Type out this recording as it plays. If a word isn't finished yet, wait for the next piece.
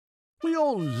We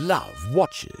all love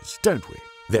watches, don't we?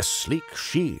 Their sleek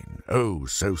sheen, oh,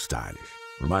 so stylish.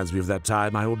 Reminds me of that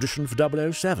time I auditioned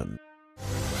for 007.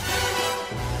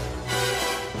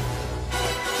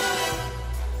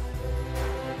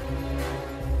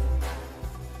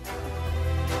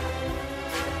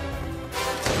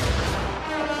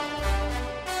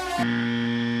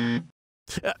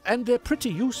 And they're pretty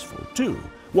useful, too,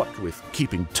 what with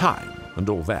keeping time and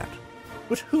all that.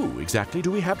 But who exactly do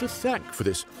we have to thank for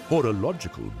this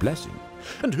horological blessing?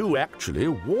 And who actually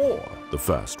wore the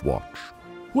first watch?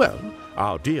 Well,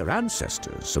 our dear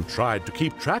ancestors have tried to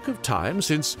keep track of time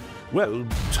since, well,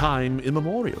 time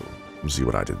immemorial. See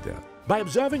what I did there? By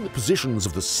observing the positions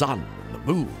of the sun and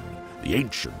the moon, the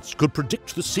ancients could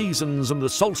predict the seasons and the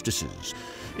solstices.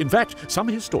 In fact, some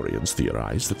historians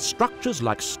theorize that structures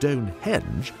like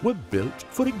Stonehenge were built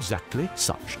for exactly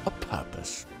such a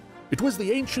purpose. It was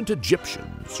the ancient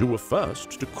Egyptians who were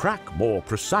first to crack more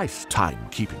precise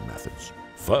timekeeping methods.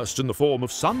 First in the form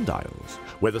of sundials,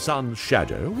 where the sun's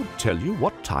shadow would tell you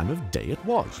what time of day it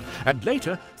was, and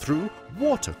later through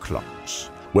water clocks,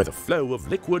 where the flow of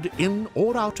liquid in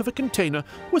or out of a container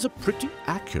was a pretty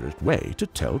accurate way to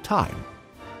tell time.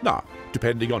 Now,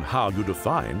 depending on how you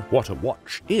define what a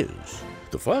watch is,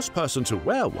 the first person to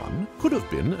wear one could have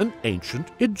been an ancient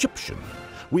Egyptian.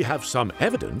 We have some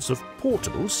evidence of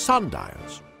portable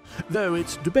sundials, though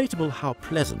it's debatable how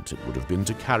pleasant it would have been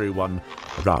to carry one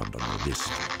around on your wrist.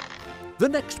 The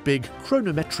next big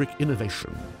chronometric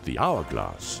innovation, the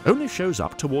hourglass, only shows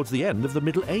up towards the end of the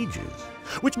Middle Ages,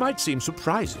 which might seem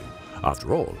surprising.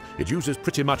 After all, it uses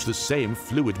pretty much the same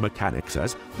fluid mechanics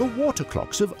as the water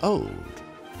clocks of old.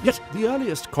 Yet the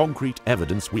earliest concrete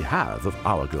evidence we have of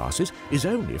hourglasses is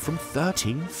only from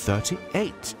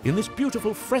 1338 in this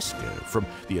beautiful fresco from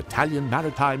the Italian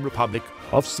Maritime Republic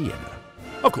of Siena.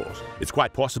 Of course, it's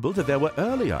quite possible that there were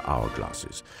earlier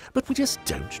hourglasses, but we just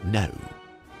don't know.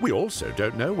 We also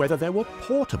don't know whether there were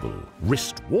portable,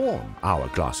 wrist-worn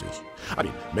hourglasses. I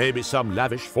mean, maybe some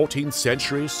lavish 14th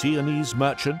century Sienese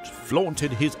merchant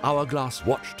flaunted his hourglass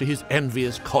watch to his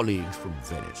envious colleagues from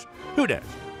Venice. Who knows?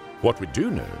 What we do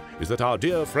know is that our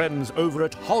dear friends over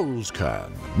at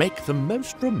Holzkern make the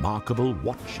most remarkable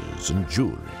watches and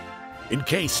jewellery.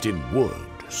 Encased in wood,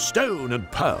 stone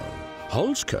and pearl,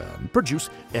 Holzkern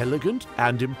produce elegant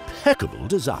and impeccable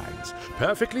designs,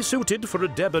 perfectly suited for a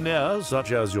debonair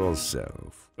such as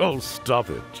yourself. Oh, stop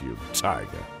it, you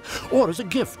tiger. Or as a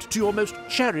gift to your most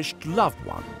cherished loved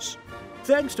ones.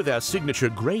 Thanks to their signature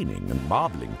graining and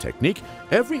marbling technique,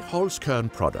 every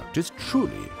Holzkern product is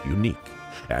truly unique.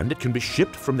 And it can be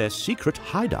shipped from their secret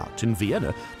hideout in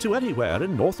Vienna to anywhere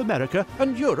in North America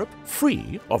and Europe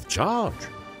free of charge.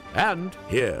 And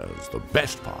here's the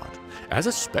best part. As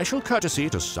a special courtesy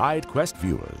to SideQuest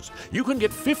viewers, you can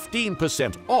get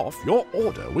 15% off your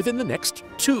order within the next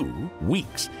 2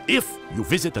 weeks if you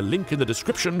visit the link in the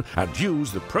description and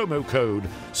use the promo code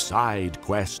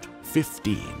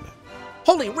SideQuest15.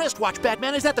 Holy wristwatch,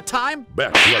 Batman, is that the time?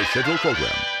 Back to our scheduled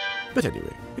program. But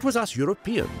anyway, it was us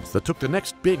Europeans that took the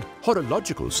next big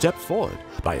horological step forward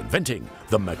by inventing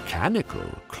the mechanical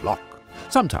clock,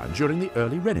 sometime during the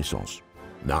early Renaissance.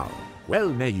 Now, well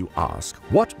may you ask,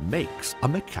 what makes a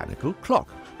mechanical clock?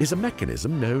 Is a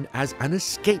mechanism known as an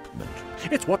escapement.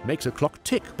 It's what makes a clock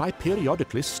tick by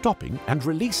periodically stopping and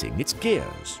releasing its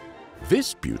gears.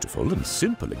 This beautiful and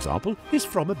simple example is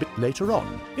from a bit later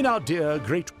on, in our dear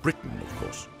Great Britain, of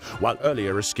course, while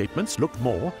earlier escapements looked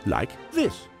more like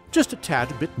this. Just a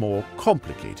tad bit more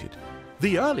complicated.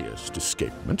 The earliest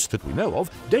escapement that we know of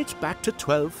dates back to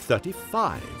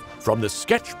 1235, from the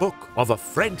sketchbook of a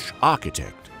French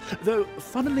architect, though,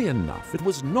 funnily enough, it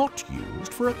was not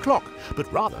used for a clock,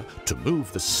 but rather to move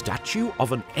the statue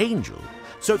of an angel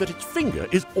so that its finger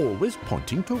is always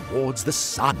pointing towards the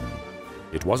sun.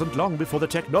 It wasn't long before the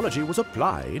technology was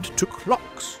applied to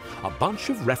clocks. A bunch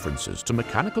of references to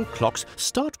mechanical clocks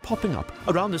start popping up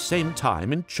around the same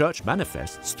time in church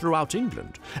manifests throughout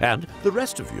England and the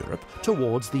rest of Europe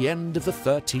towards the end of the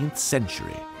 13th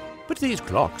century. But these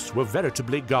clocks were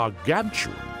veritably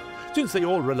gargantuan, since they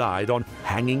all relied on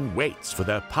hanging weights for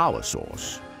their power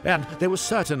source, and they were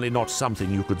certainly not something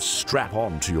you could strap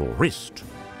on to your wrist.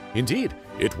 Indeed,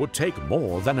 it would take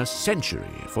more than a century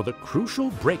for the crucial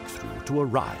breakthrough to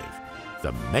arrive,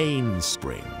 the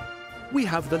mainspring. We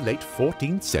have the late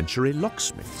 14th century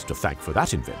locksmiths to thank for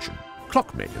that invention.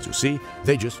 Clockmakers, you see,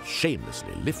 they just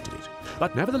shamelessly lifted it.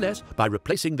 But nevertheless, by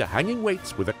replacing the hanging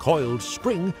weights with a coiled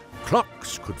spring,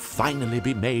 clocks could finally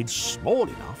be made small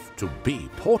enough to be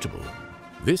portable.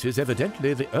 This is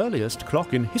evidently the earliest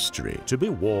clock in history to be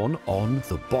worn on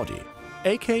the body.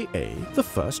 a.k.a. the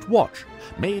first watch,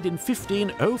 made in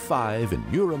 1505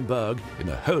 in Nuremberg in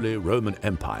the Holy Roman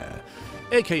Empire,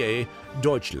 a.k.a.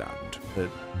 Deutschland,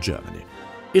 Germany.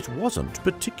 It wasn't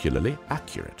particularly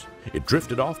accurate. It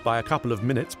drifted off by a couple of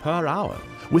minutes per hour,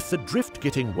 with the drift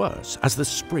getting worse as the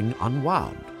spring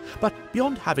unwound. But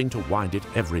beyond having to wind it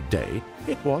every day,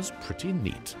 it was pretty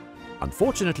neat.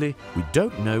 Unfortunately, we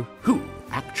don't know who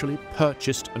actually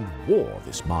purchased and wore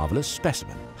this marvellous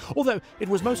specimen, although it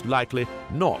was most likely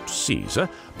not Caesar,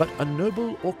 but a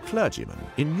noble or clergyman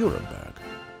in Nuremberg.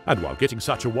 And while getting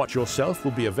such a watch yourself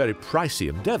will be a very pricey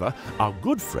endeavour, our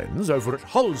good friends over at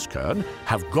Holzkern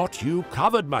have got you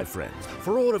covered, my friends,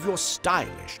 for all of your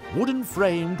stylish,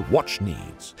 wooden-framed watch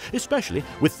needs, especially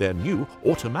with their new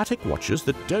automatic watches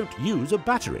that don't use a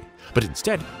battery, but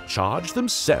instead charge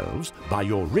themselves by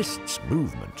your wrist's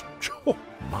movement. Oh,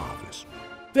 marvellous.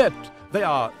 They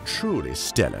are truly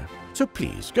stellar, so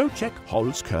please go check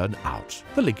Holzkern out.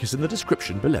 The link is in the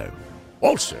description below.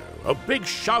 Also, a big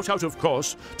shout-out, of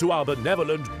course, to our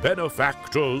benevolent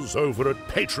benefactors over at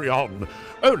Patreon.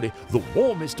 Only the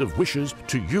warmest of wishes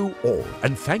to you all,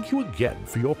 and thank you again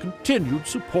for your continued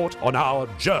support on our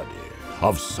journey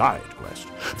of SideQuest.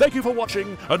 Thank you for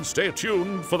watching, and stay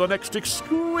tuned for the next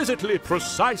exquisitely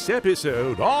precise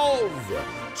episode of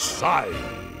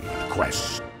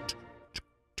SideQuest.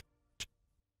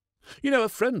 You know, a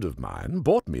friend of mine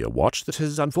bought me a watch that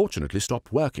has unfortunately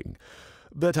stopped working.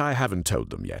 But I haven't told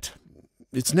them yet.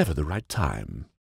 It's never the right time.